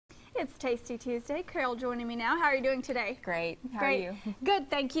It's Tasty Tuesday. Carol joining me now. How are you doing today? Great. How Great. are you?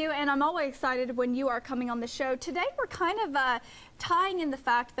 Good, thank you. And I'm always excited when you are coming on the show. Today we're kind of tying in the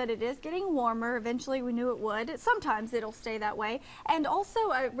fact that it is getting warmer. Eventually we knew it would. Sometimes it'll stay that way. And also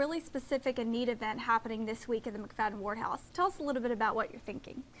a really specific and neat event happening this week at the McFaddin-Ward House. Tell us a little bit about what you're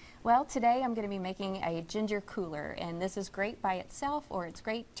thinking. Well, today I'm going to be making a ginger cooler, and this is great by itself, or it's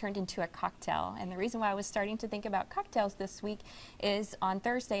great turned into a cocktail. And the reason why I was starting to think about cocktails this week is on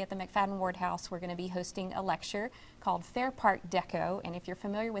Thursday at the McFaddin-Ward House, we're going to be hosting a lecture called Fair Park Deco. And if you're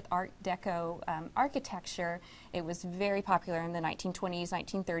familiar with Art Deco architecture, it was very popular in the 1920s,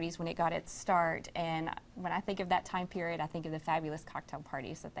 1930s when it got its start. And when I think of that time period, I think of the fabulous cocktail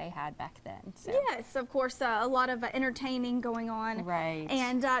parties that they had back then. So. Yes, of course, a lot of entertaining going on. Right.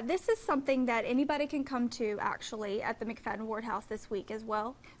 And this is something that anybody can come to, actually, at the McFaddin-Ward House this week as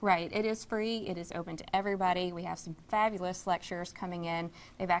well. Right. It is free. It is open to everybody. We have some fabulous lecturers coming in.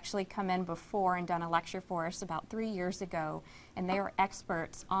 They've actually come in before and done a lecture for us about 3 years ago, and they are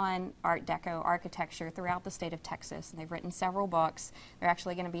experts on Art Deco architecture throughout the state of Texas. And they've written several books. They're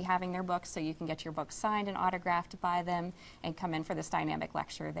actually going to be having their books so you can get your books signed and autographed by them and come in for this dynamic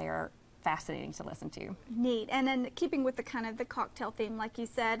lecture. They are fascinating to listen to. Neat. And then keeping with the kind of the cocktail theme, like you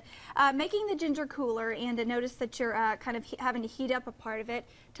said, making the ginger cooler, and I notice that you're kind of having to heat up a part of it.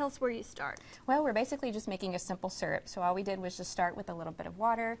 Tell us where you start. Well, we're basically just making a simple syrup. So all we did was just start with a little bit of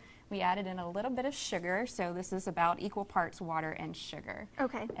water. We added in a little bit of sugar. So this is about equal parts water and sugar.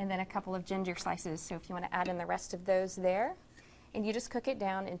 Okay. And then a couple of ginger slices. So if you want to add in the rest of those there, and you just cook it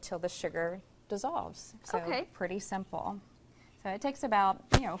down until the sugar dissolves. So okay. Pretty simple. So it takes about,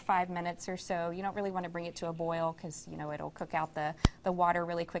 5 minutes or so. You don't really want to bring it to a boil because, it'll cook out the water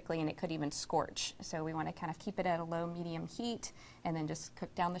really quickly and it could even scorch. So we want to kind of keep it at a low medium heat and then just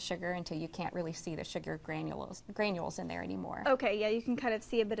cook down the sugar until you can't really see the sugar granules in there anymore. Okay, yeah, you can kind of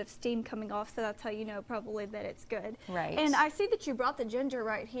see a bit of steam coming off, so that's how you know probably that it's good. Right. And I see that you brought the ginger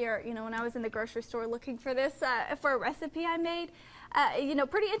right here. When I was in the grocery store looking for this, for a recipe I made,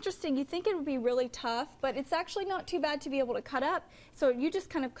 pretty interesting. You think it would be really tough, but it's actually not too bad to be able to cut up. So you just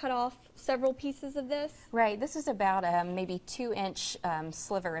kind of cut off several pieces of this? Right. This is about maybe 2-inch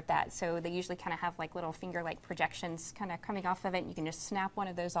sliver of that. So they usually kind of have like little finger-like projections kind of coming off of it. You can just snap one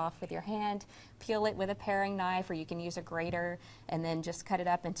of those off with your hand, peel it with a paring knife, or you can use a grater, and then just cut it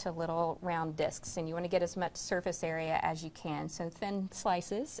up into little round discs. And you want to get as much surface area as you can. So thin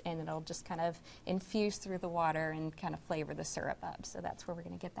slices, and it'll just kind of infuse through the water and kind of flavor the syrup up. So that's where we're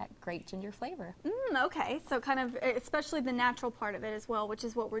going to get that great ginger flavor. Okay, so kind of, especially the natural part of it as well, which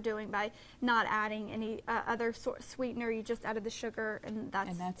is what we're doing by not adding any other sort of sweetener. You just added the sugar, and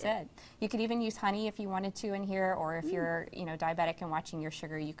that's it. You could even use honey if you wanted to in here, or if you're diabetic and watching your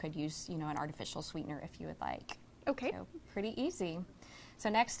sugar, you could use an artificial sweetener if you would like. Okay. So pretty easy. So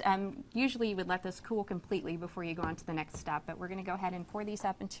next, usually you would let this cool completely before you go on to the next step, but we're going to go ahead and pour these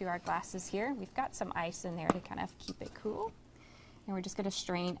up into our glasses here. We've got some ice in there to kind of keep it cool. And we're just going to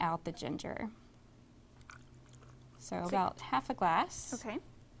strain out the ginger. So about half a glass. Okay.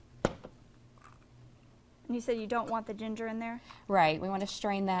 And you said you don't want the ginger in there? Right. We want to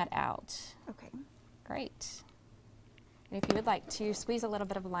strain that out. Okay. Great. And if you would like to squeeze a little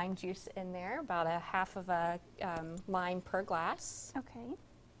bit of lime juice in there, about a half of a lime per glass. Okay. Is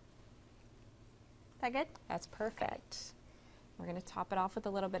that good? That's perfect. We're going to top it off with a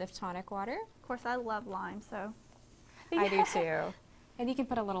little bit of tonic water. Of course, I love lime, so. I do too. And you can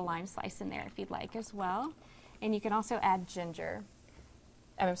put a little lime slice in there if you'd like as well. And you can also add ginger.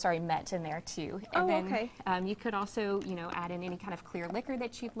 I'm sorry, mint in there too. And then, okay. You could also, add in any kind of clear liquor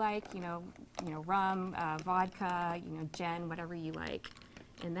that you'd like. Rum, vodka, gin, whatever you like.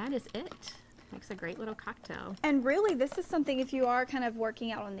 And that is it. Makes a great little cocktail. And really, this is something if you are kind of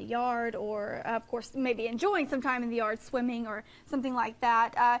working out in the yard, or of course maybe enjoying some time in the yard, swimming or something like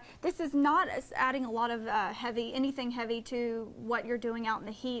that. This is not adding a lot of anything heavy to what you're doing out in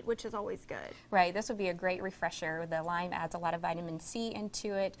the heat, which is always good. Right. This would be a great refresher. The lime adds a lot of vitamin C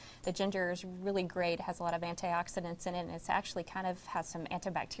into it. The ginger is really great. It has a lot of antioxidants in it, and it's actually kind of has some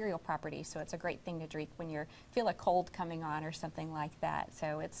antibacterial properties. So it's a great thing to drink when you feel a cold coming on or something like that.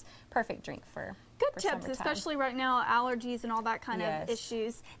 So it's perfect drink for good tips, summertime. Especially right now, allergies and all that kind of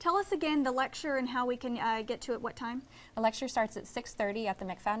issues. Tell us again the lecture and how we can get to it. What time? The lecture starts at 6:30 at the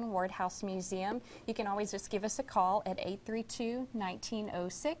McFaddin-Ward House Museum. You can always just give us a call at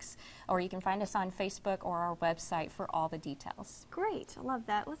 832-1906, or you can find us on Facebook or our website for all the details. Great. I love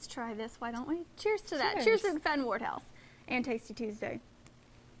that. Let's try this. Why don't we? Cheers to that. Cheers Cheers to McFaddin-Ward House and Tasty Tuesday.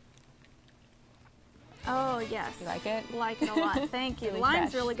 Oh, yes. You like it? Like it a lot. Thank you. Really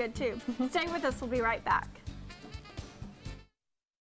Lime's fresh. really good, too. Stay with us. We'll be right back.